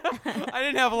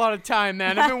didn't have a lot of time,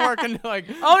 man. I've been working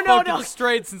no.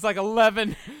 straight since like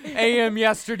 11 a.m.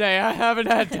 yesterday. I haven't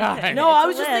had time. No, I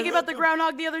was just thinking about the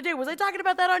Groundhog the other day. Was I talking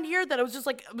about that on here? That I was just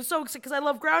like, I was so excited because I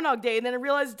love Groundhog Day, and then I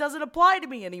realized it doesn't apply to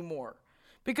me anymore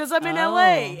because I'm in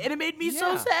LA, and it made me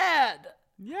so sad.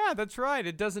 Yeah, that's right.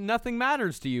 Nothing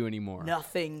matters to you anymore.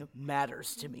 Nothing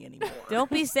matters to me anymore. Don't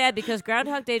be sad because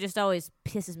Groundhog Day just always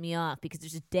pisses me off because it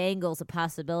just dangles a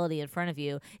possibility in front of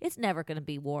you. It's never going to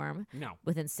be warm. No.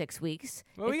 Within 6 weeks.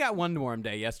 Well, we got one warm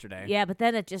day yesterday. Yeah, but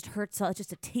then it just hurts. It's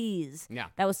just a tease. Yeah.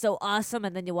 That was so awesome,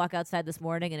 and then you walk outside this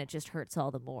morning, and it just hurts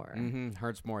all the more. Mm-hmm.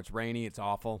 Hurts more. It's rainy. It's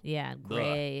awful. Yeah,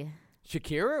 gray.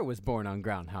 Shakira was born on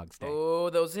Groundhog's Day.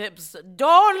 Oh, those hips.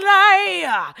 Don't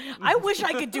lie. I wish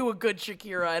I could do a good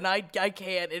Shakira, and I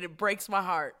can't, and it breaks my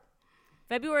heart.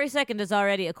 February 2nd is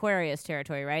already Aquarius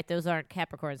territory, right? Those aren't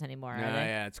Capricorns anymore, are they?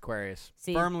 Yeah, it's Aquarius.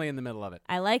 See, firmly in the middle of it.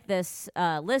 I like this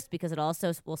list because it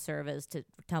also will serve as to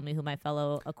tell me who my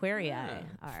fellow Aquarii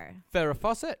are. Farrah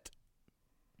Fawcett.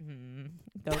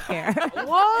 Don't care. Whoa!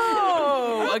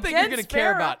 I don't think you're going to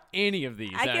care about any of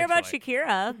these. I care about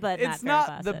Shakira, but it's not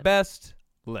not Farrah the Fawcett. best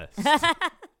list.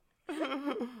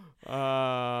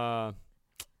 Why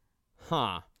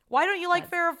don't you like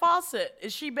Farrah Fawcett?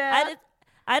 Is she bad?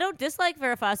 I don't dislike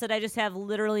Farrah Fawcett. I just have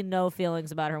literally no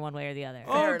feelings about her one way or the other.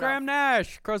 Oh, Graham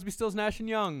Nash. Crosby, Stills, Nash and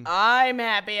Young. I'm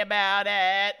happy about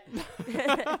it.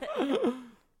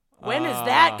 When is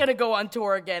that going to go on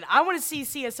tour again? I want to see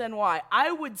CSNY.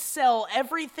 I would sell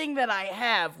everything that I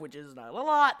have, which is not a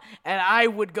lot, and I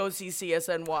would go see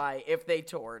CSNY if they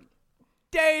toured.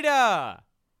 Data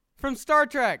from Star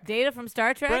Trek. Data from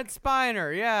Star Trek? Brent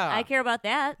Spiner, yeah. I care about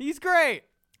that. He's great.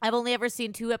 I've only ever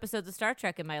seen 2 episodes of Star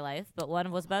Trek in my life, but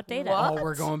one was about Data. What? Oh,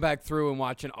 we're going back through and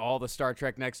watching all the Star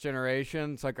Trek Next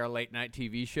Generation. It's like our late night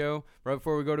TV show right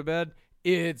before we go to bed.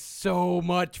 It's so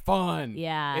much fun.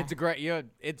 Yeah. It's a great.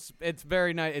 It's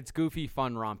very nice. It's goofy,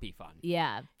 fun, rompy fun.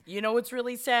 Yeah. You know what's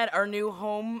really sad? Our new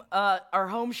home, our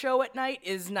home show at night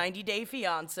is 90 Day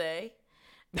Fiancé,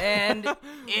 and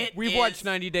We've watched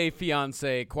 90 Day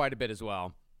Fiancé quite a bit as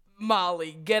well.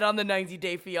 Molly, get on the 90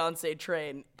 Day Fiancé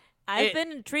train. I've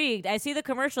been intrigued. I see the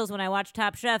commercials when I watch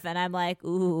Top Chef, and I'm like,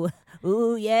 ooh,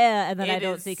 yeah, and then I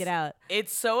don't seek it out.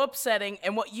 It's so upsetting,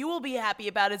 and what you will be happy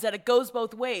about is that it goes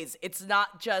both ways. It's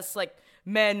not just like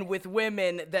men with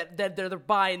women that they're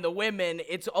buying the women.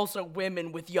 It's also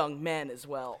women with young men as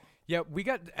well. Yeah, we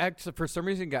got actually for some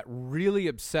reason got really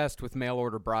obsessed with mail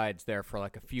order brides there for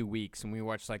like a few weeks, and we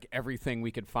watched like everything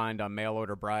we could find on mail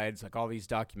order brides, like all these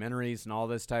documentaries and all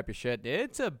this type of shit.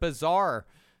 It's a bizarre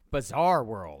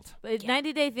world. But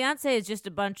 90 Day Fiancé is just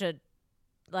a bunch of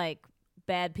like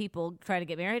bad people trying to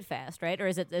get married fast, right? Or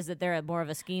is it there more of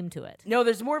a scheme to it? No,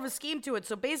 there's more of a scheme to it.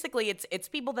 So basically, it's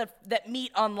people that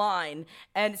meet online,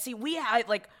 and see, we had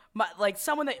like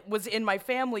someone that was in my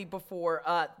family before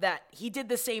that he did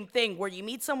the same thing where you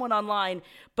meet someone online,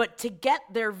 but to get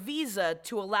their visa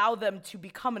to allow them to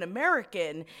become an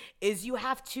American is you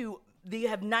have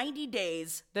 90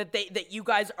 days that you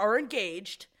guys are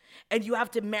engaged. And you have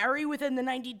to marry within the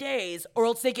 90 days or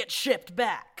else they get shipped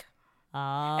back.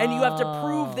 Oh. And you have to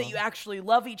prove that you actually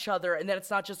love each other and that it's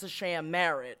not just a sham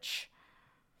marriage.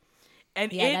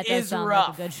 And Yeah, that does sound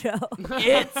rough. like a good show.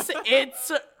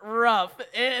 It's rough.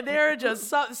 And there are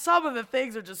just some of the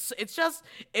things are just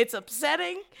it's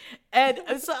upsetting. And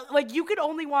so, like, you could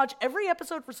only watch every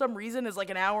episode for some reason is like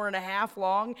an hour and a half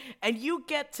long, and you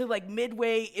get to like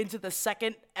midway into the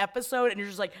second episode and you're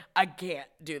just like, I can't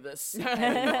do this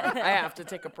anymore. I have to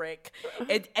take a break.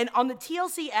 And on the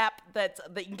TLC app that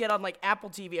you can get on like Apple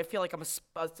TV, I feel like I'm a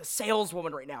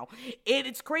saleswoman right now.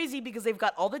 It's crazy because they've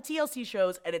got all the TLC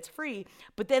shows and it's free,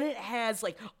 but then it has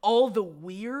like all the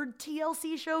weird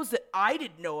TLC shows that I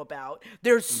didn't know about.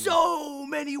 There's so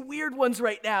many weird ones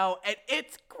right now, and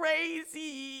it's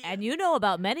crazy. And you know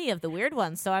about many of the weird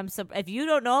ones, so if you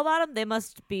don't know about them, they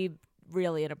must be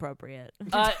really inappropriate.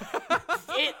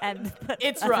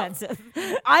 It's rough.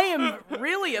 I am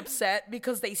really upset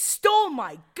because they stole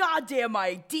my goddamn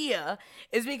idea,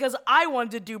 is because I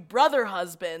wanted to do Brother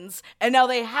Husbands, and now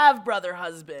they have Brother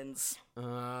Husbands.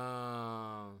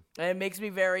 And it makes me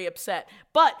very upset.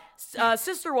 But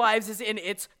Sister Wives is in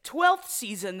its 12th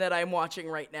season that I'm watching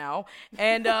right now,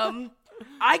 and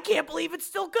I can't believe it's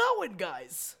still going,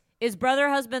 guys. Is Brother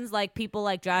Husbands like people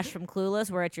like Josh from Clueless,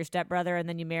 where it's your stepbrother and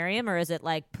then you marry him, or is it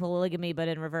like polygamy but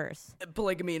in reverse?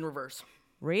 Polygamy in reverse.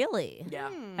 Really? Yeah.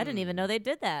 I didn't even know they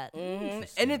did that. Mm-hmm.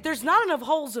 And there's not enough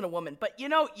holes in a woman, but you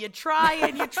try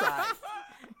and you try.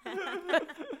 All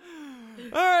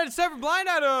right, it's time for blind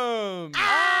item.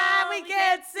 We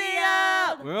can't see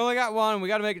up. We only got one. We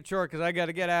got to make it short because I got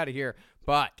to get out of here.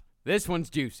 But this one's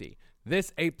juicy.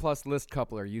 This 8+ list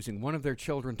couple are using one of their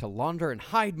children to launder and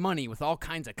hide money with all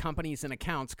kinds of companies and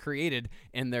accounts created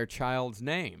in their child's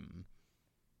name.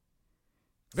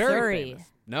 Very famous.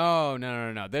 No.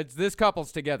 This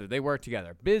couple's together. They work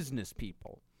together. Business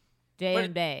people. Day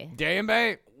and Bay. Day and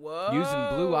Bay. Whoa. Using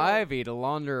Blue Ivy to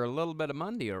launder a little bit of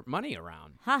money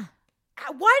around. Huh.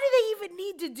 Why do they even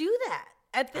need to do that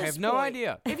at this point? I have no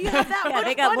idea. If you have that much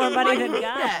they got more money why than do you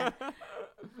God. need that?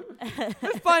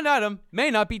 This blind item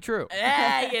may not be true.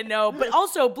 But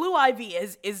also Blue Ivy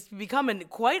is becoming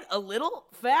quite a little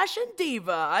fashion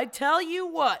diva. I tell you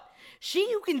what,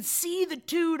 you can see the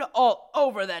dude all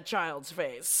over that child's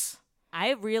face.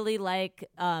 I really like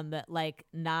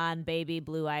non-baby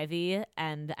Blue Ivy,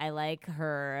 and I like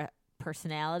her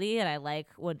personality, and I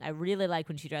really like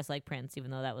when she dressed like Prince, even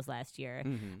though that was last year.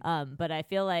 Mm-hmm. But I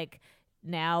feel like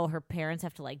now her parents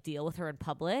have to like deal with her in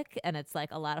public, and it's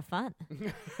like a lot of fun. All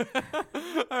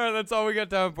right, that's all we got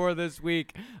time for this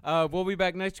week. We'll be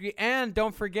back next week. And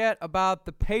don't forget about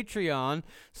the Patreon.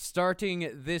 Starting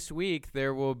this week,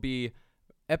 there will be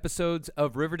episodes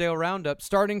of Riverdale Roundup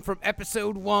starting from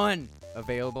episode 1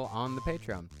 available on the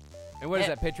Patreon. And what is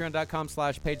that?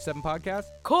 Patreon.com/Page7Podcast?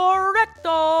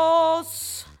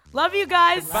 Correctos. Love you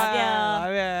guys. Bye. ya.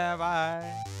 Yeah,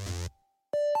 bye.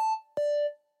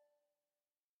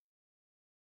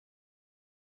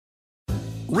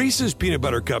 Reese's peanut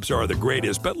butter cups are the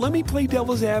greatest, but let me play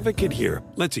devil's advocate here.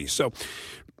 Let's see. So,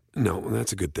 no,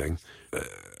 that's a good thing.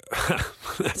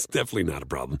 That's definitely not a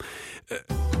problem.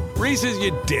 Reese's,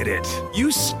 you did it.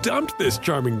 You stumped this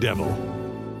charming devil.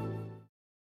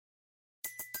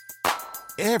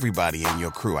 Everybody in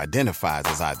your crew identifies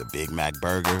as either Big Mac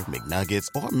Burger, McNuggets,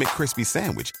 or McCrispy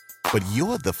Sandwich. But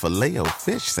you're the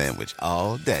Filet-O-Fish Sandwich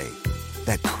all day.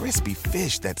 That crispy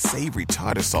fish, that savory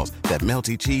tartar sauce, that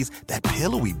melty cheese, that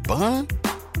pillowy bun.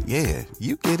 Yeah,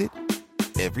 you get it.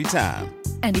 Every time.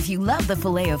 And if you love the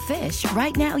Filet-O-Fish,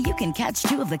 right now you can catch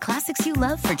two of the classics you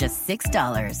love for just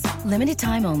 $6. Limited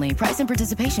time only. Price and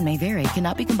participation may vary.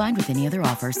 Cannot be combined with any other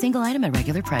offer. Single item at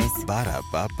regular price.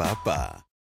 Ba-da-ba-ba-ba.